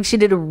Tia. And I think she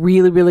did a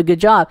really, really good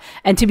job.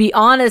 And to be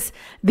honest,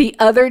 the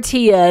other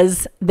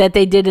Tias that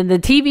they did in the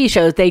TV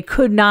shows, they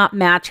could not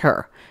match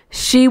her.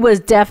 She was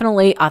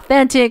definitely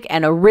authentic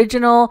and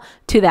original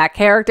to that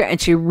character, and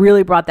she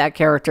really brought that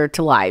character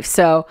to life.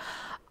 So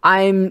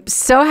I'm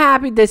so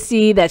happy to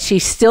see that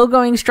she's still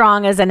going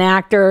strong as an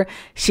actor.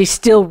 She's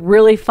still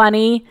really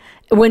funny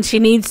when she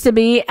needs to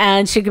be,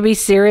 and she can be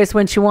serious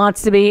when she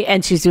wants to be,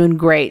 and she's doing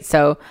great.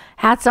 So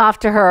hats off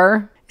to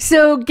her.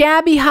 So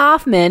Gabby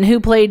Hoffman, who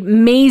played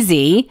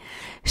Maisie,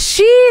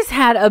 she's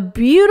had a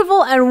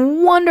beautiful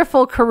and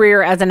wonderful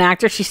career as an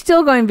actor. She's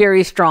still going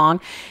very strong.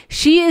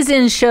 She is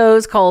in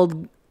shows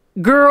called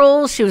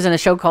Girls. She was in a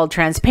show called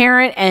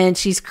Transparent, and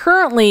she's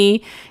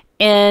currently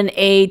in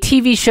a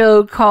TV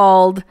show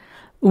called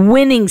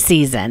Winning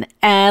Season.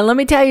 And let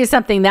me tell you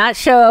something, that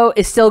show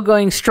is still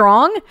going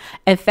strong.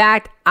 In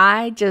fact,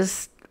 I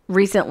just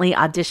recently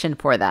auditioned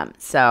for them.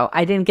 So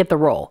I didn't get the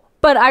role,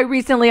 but I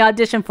recently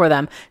auditioned for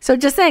them. So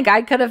just think,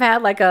 I could have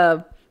had like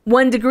a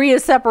 1 degree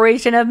of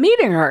separation of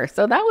meeting her.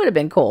 So that would have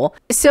been cool.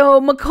 So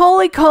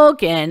Macaulay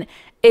Culkin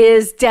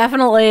is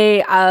definitely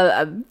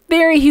a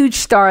very huge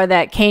star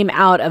that came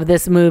out of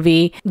this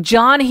movie.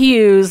 John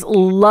Hughes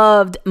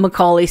loved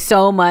Macaulay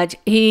so much.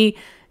 He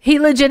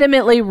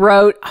legitimately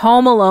wrote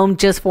Home Alone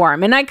just for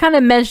him. And I kind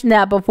of mentioned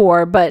that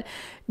before, but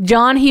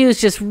John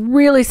Hughes just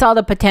really saw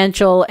the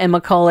potential in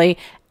Macaulay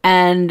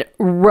and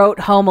wrote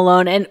Home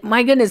Alone. And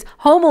my goodness,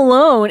 Home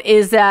Alone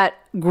is that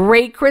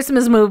great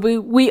Christmas movie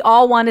we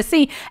all want to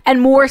see.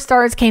 And more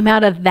stars came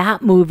out of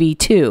that movie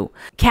too.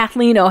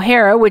 Kathleen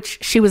O'Hara, which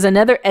she was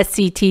another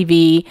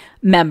SCTV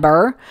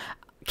member,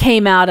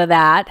 came out of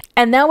that.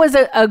 And that was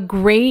a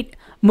great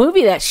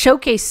movie that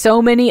showcased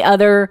so many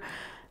other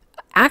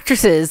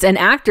actresses and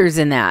actors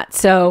in that.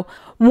 So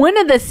one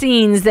of the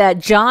scenes that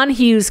John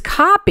Hughes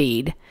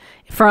copied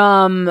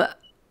from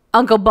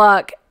Uncle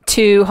Buck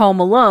to Home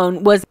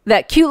Alone was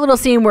that cute little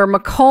scene where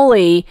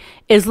Macaulay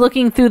is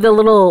looking through the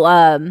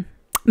little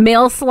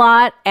mail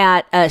slot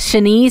at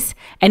Shanice,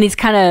 and he's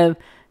kind of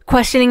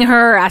questioning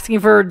her, asking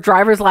for her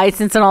driver's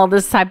license and all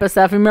this type of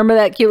stuff. Remember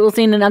that cute little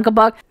scene in Uncle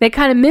Buck? They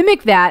kind of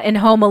mimic that in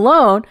Home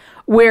Alone,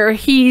 where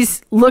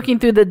he's looking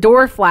through the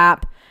door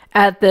flap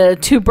at the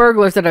 2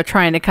 burglars that are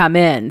trying to come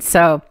in.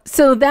 So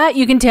that,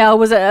 you can tell,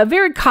 was a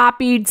very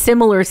copied,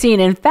 similar scene.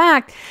 In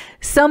fact,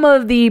 some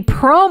of the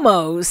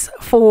promos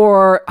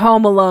for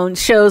Home Alone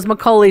shows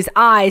Macaulay's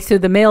eyes through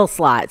the mail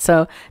slot.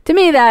 So to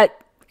me, that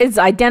is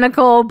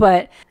identical,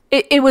 but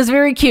it was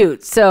very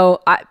cute.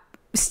 So I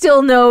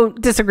still no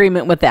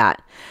disagreement with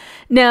that.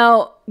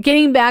 Now,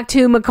 getting back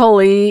to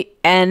Macaulay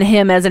and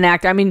him as an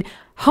actor, I mean,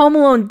 Home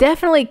Alone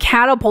definitely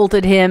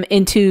catapulted him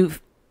into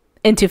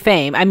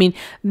fame. I mean,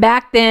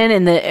 back then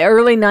in the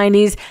early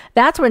 90s,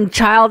 that's when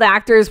child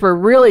actors were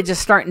really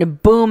just starting to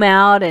boom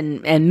out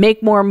and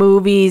make more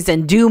movies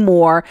and do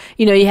more.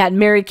 You know, you had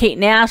Mary-Kate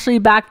and Ashley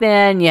back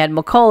then, you had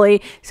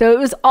Macaulay. So it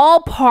was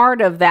all part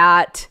of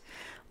that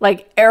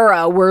like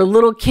era where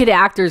little kid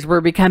actors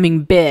were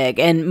becoming big,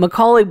 and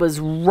Macaulay was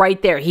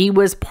right there. He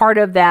was part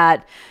of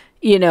that,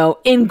 you know,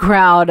 in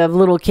crowd of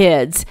little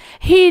kids.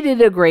 He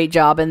did a great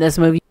job in this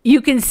movie.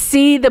 You can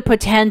see the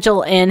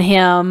potential in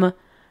him,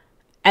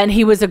 and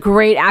he was a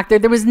great actor.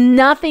 There was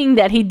nothing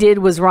that he did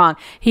was wrong.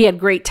 He had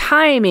great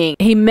timing.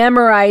 He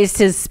memorized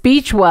his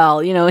speech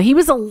well. You know, he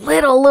was a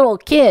little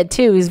kid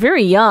too. He was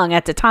very young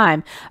at the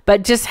time,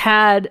 but just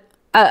had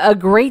a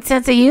great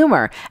sense of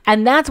humor.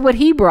 And that's what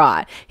he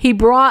brought. He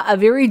brought a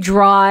very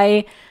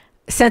dry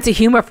sense of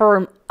humor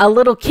for a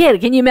little kid.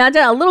 Can you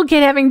imagine a little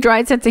kid having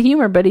dry sense of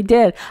humor? But he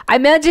did. I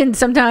imagine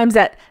sometimes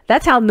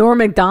that's how Norm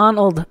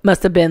Macdonald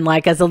must have been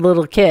like as a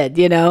little kid,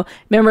 you know?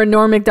 Remember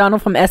Norm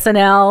Macdonald from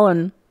SNL?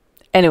 And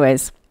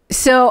anyways,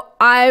 so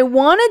I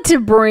wanted to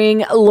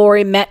bring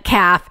Laurie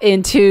Metcalf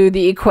into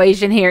the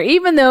equation here,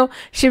 even though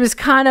she was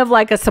kind of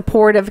like a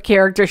supportive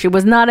character. She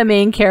was not a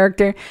main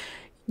character.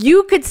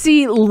 You could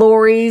see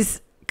Laurie's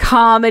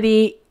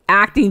comedy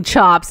acting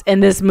chops in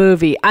this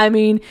movie. I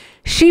mean,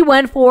 she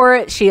went for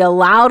it. She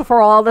allowed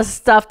for all the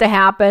stuff to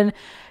happen.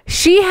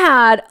 She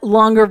had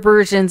longer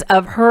versions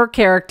of her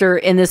character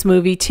in this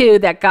movie too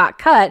that got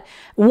cut.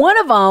 One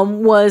of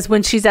them was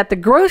when she's at the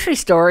grocery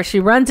store, she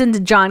runs into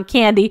John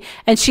Candy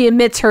and she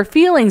admits her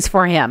feelings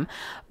for him.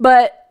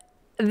 But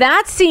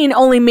that scene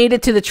only made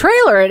it to the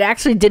trailer. It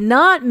actually did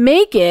not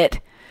make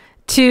it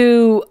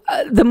to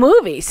the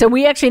movie. So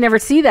we actually never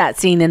see that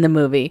scene in the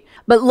movie.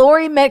 But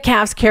Laurie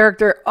Metcalf's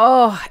character,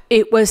 oh,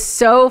 it was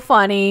so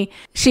funny.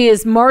 She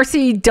is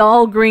Marcy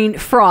Dahlgreen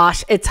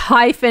Frost. It's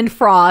hyphen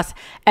Frost.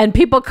 And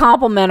people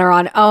compliment her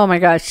on, oh my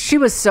gosh, she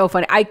was so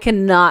funny. I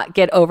cannot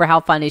get over how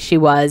funny she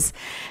was.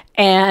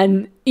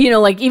 And, you know,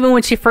 like even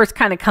when she first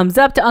kind of comes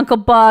up to Uncle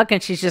Buck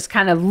and she's just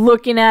kind of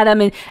looking at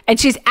him and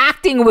she's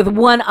acting with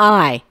one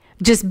eye,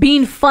 just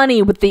being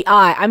funny with the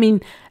eye. I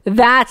mean,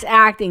 that's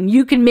acting.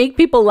 You can make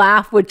people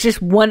laugh with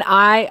just one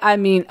eye. I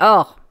mean,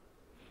 oh,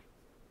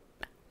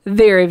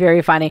 very,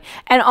 very funny.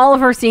 And all of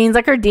her scenes,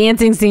 like her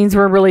dancing scenes,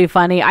 were really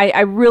funny.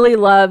 I really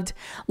loved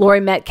Laurie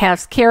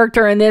Metcalf's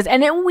character in this.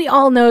 And then we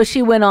all know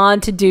she went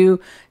on to do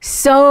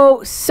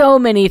so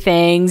many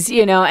things,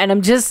 you know, and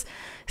I'm just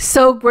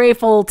so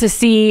grateful to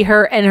see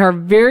her in her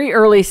very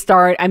early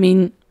start. I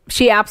mean,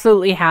 she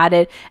absolutely had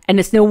it, and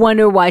it's no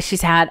wonder why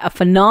she's had a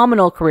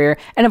phenomenal career.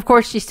 And of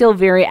course, she's still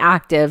very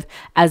active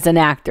as an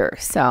actor.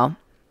 So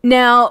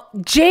Now,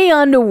 Jay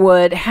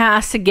Underwood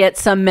has to get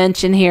some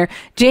mention here.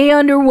 Jay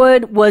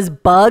Underwood was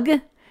Bug,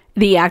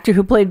 the actor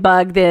who played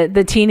Bug,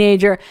 the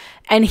teenager.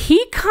 And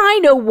he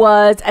kind of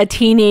was a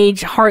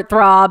teenage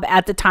heartthrob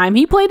at the time.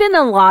 He played in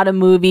a lot of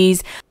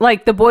movies,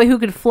 like The Boy Who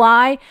Could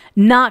Fly,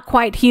 Not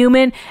Quite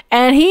Human.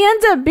 And he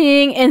ends up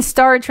being in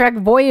Star Trek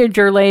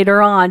Voyager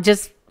later on,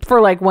 just for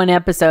like one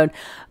episode.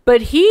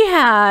 But he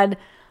had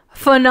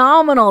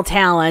phenomenal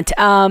talent.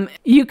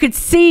 You could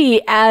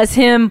see as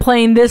him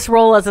playing this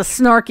role as a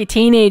snarky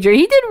teenager,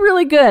 he did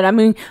really good. I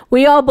mean,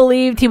 we all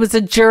believed he was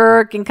a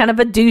jerk and kind of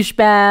a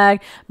douchebag,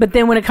 but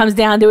then when it comes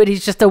down to it,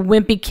 he's just a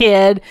wimpy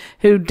kid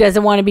who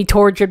doesn't want to be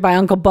tortured by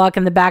Uncle Buck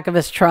in the back of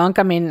his trunk.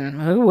 I mean,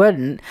 who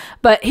wouldn't?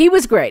 But he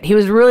was great. He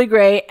was really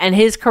great, and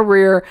his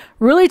career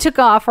really took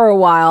off for a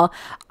while.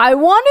 I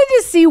wanted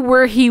to see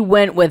where he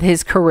went with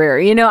his career.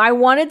 You know, I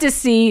wanted to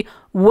see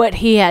what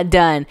he had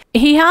done.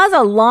 He has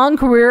a long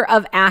career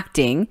of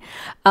acting.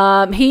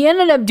 He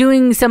ended up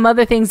doing some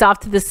other things off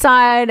to the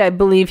side. I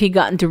believe he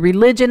got into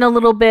religion a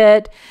little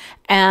bit,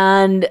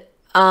 and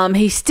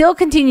he still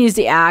continues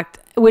to act,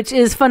 which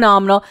is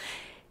phenomenal.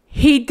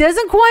 He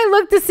doesn't quite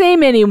look the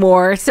same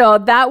anymore, so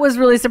that was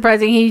really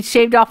surprising. He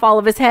shaved off all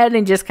of his head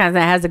and just kind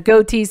of has a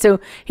goatee, so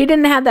he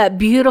didn't have that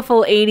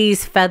beautiful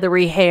 80s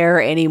feathery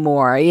hair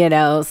anymore, you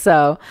know,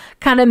 so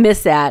kind of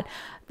miss that.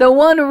 The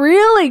one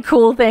really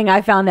cool thing I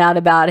found out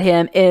about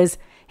him is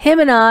him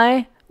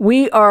and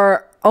we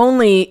are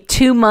only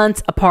 2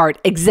 months apart.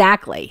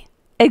 Exactly.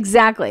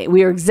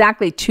 We are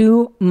exactly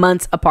 2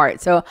 months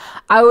apart. So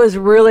I was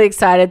really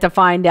excited to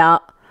find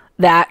out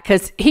that,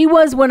 because he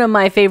was one of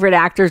my favorite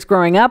actors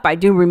growing up. I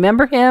do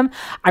remember him.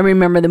 I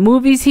remember the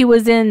movies he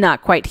was in,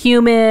 Not Quite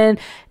Human,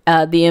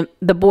 the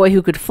Boy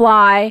Who Could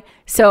Fly.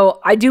 So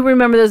I do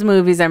remember those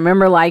movies. I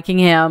remember liking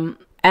him.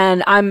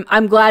 And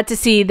I'm glad to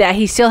see that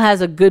he still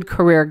has a good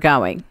career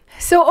going.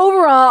 So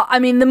overall, I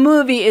mean, the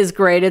movie is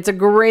great. It's a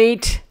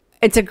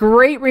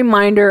great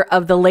reminder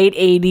of the late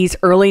 80s,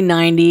 early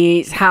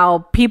 90s,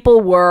 how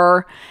people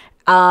were.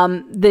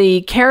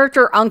 The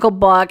character Uncle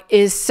Buck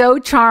is so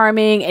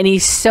charming and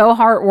he's so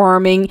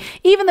heartwarming,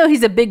 even though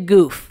he's a big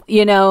goof.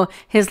 You know,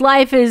 his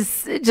life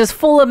is just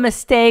full of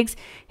mistakes.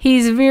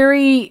 He's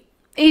very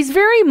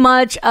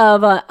much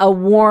of a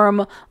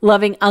warm,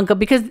 loving uncle,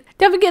 because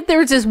don't forget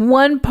there's this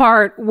one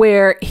part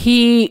where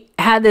he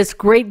had this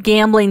great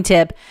gambling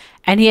tip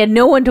and he had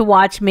no one to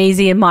watch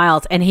Maisie and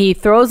Miles, and he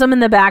throws them in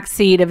the back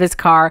seat of his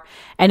car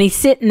and he's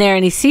sitting there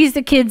and he sees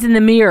the kids in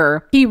the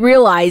mirror. He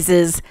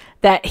realizes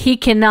that he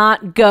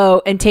cannot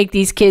go and take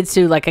these kids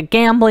to like a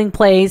gambling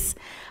place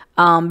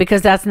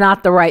because that's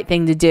not the right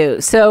thing to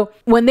do. So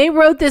when they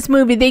wrote this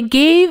movie, they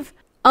gave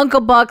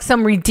Uncle Buck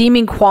some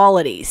redeeming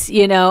qualities,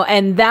 you know,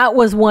 and that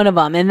was one of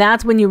them. And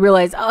that's when you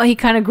realize, oh, he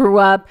kind of grew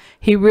up.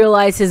 He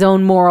realized his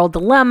own moral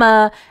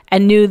dilemma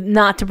and knew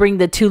not to bring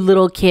the two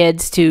little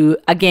kids to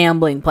a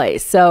gambling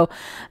place. So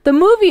the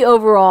movie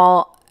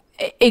overall,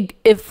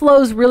 it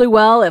flows really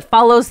well. It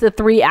follows the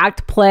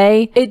 3-act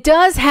play. It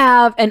does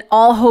have an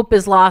all hope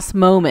is lost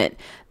moment.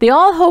 The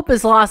all hope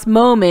is lost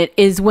moment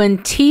is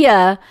when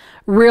Tia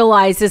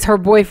realizes her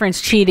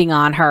boyfriend's cheating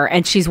on her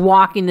and she's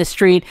walking the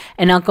street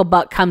and Uncle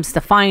Buck comes to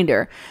find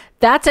her.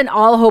 That's an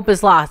all hope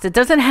is lost. It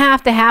doesn't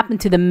have to happen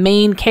to the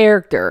main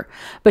character,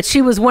 but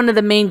she was one of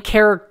the main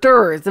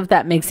characters, if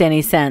that makes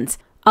any sense.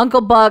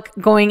 Uncle Buck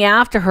going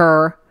after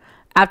her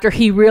after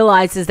he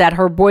realizes that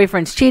her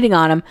boyfriend's cheating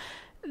on him,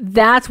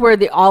 that's where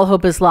the all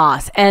hope is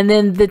lost. And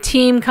then the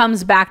team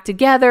comes back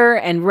together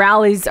and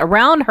rallies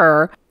around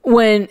her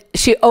when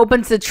she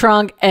opens the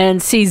trunk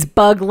and sees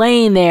Bug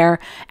laying there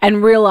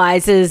and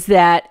realizes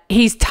that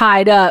he's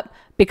tied up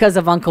because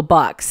of Uncle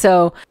Buck.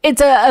 So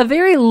it's a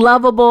very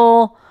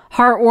lovable,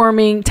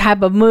 heartwarming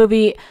type of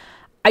movie.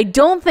 I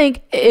don't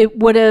think it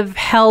would have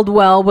held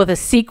well with a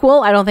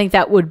sequel. I don't think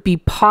that would be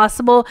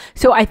possible.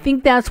 So I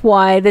think that's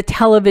why the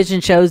television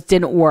shows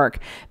didn't work,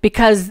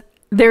 because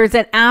there's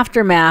an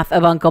aftermath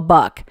of Uncle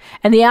Buck.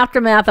 And the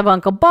aftermath of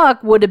Uncle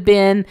Buck would have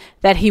been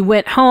that he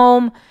went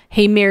home,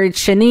 he married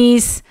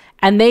Shanice,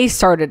 and they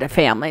started a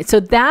family. So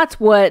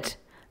that's what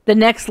the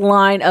next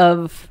line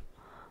of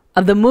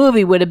the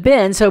movie would have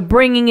been. So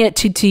bringing it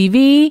to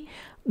TV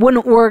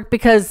wouldn't work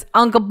because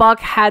Uncle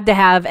Buck had to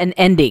have an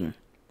ending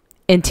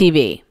in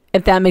TV,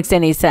 if that makes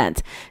any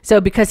sense.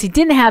 So because he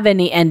didn't have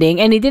any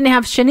ending and he didn't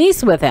have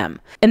Shanice with him.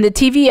 In the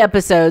TV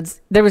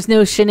episodes, there was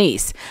no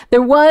Shanice.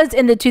 There was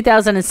in the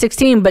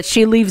 2016, but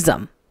she leaves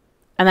them.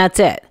 And that's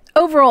it.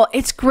 Overall,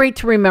 it's great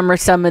to remember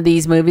some of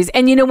these movies.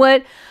 And you know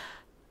what?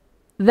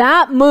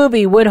 That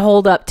movie would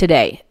hold up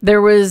today.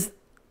 There was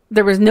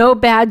no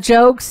bad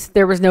jokes.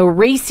 There was no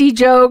racy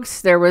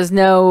jokes. There was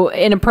no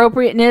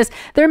inappropriateness.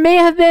 There may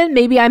have been.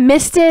 Maybe I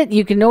missed it.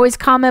 You can always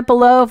comment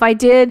below if I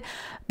did.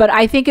 But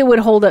I think it would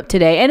hold up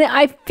today. And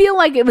I feel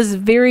like it was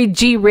very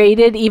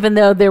G-rated, even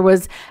though there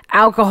was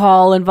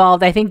alcohol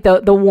involved. I think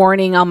the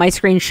warning on my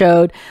screen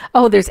showed,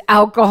 oh, there's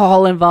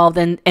alcohol involved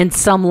and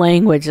some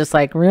language. It's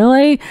like,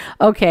 really?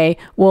 Okay,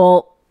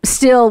 well,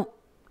 still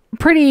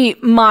pretty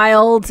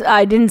mild.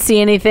 I didn't see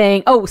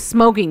anything. Oh,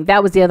 smoking.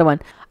 That was the other one.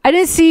 I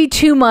didn't see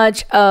too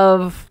much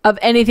of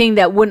anything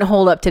that wouldn't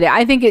hold up today.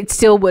 I think it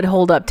still would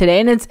hold up today.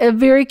 And it's a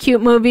very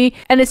cute movie.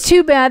 And it's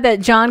too bad that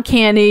John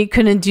Candy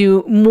couldn't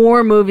do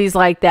more movies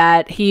like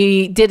that.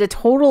 He did a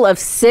total of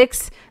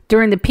 6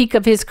 during the peak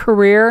of his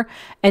career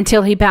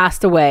until he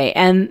passed away.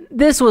 And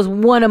this was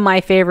one of my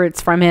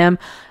favorites from him.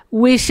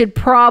 We should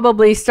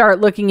probably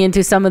start looking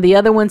into some of the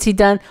other ones he'd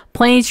done.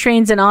 Planes,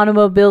 Trains, and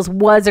Automobiles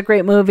was a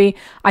great movie.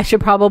 I should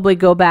probably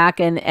go back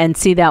and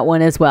see that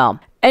one as well.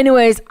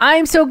 Anyways,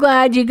 I'm so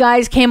glad you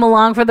guys came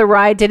along for the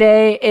ride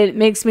today. It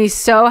makes me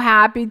so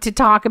happy to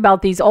talk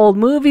about these old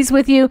movies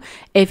with you.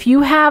 If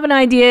you have an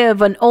idea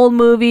of an old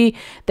movie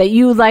that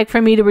you would like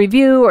for me to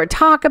review or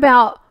talk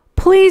about,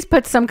 please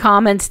put some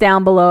comments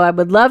down below. I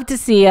would love to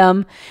see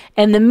them.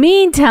 In the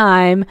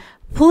meantime,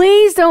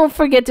 please don't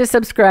forget to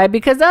subscribe,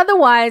 because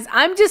otherwise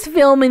I'm just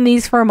filming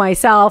these for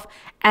myself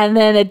and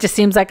then it just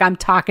seems like I'm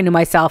talking to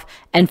myself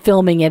and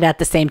filming it at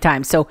the same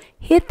time. So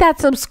hit that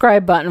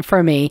subscribe button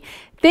for me.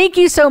 Thank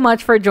you so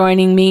much for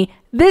joining me.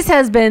 This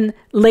has been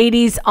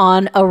Ladies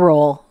on a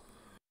Roll.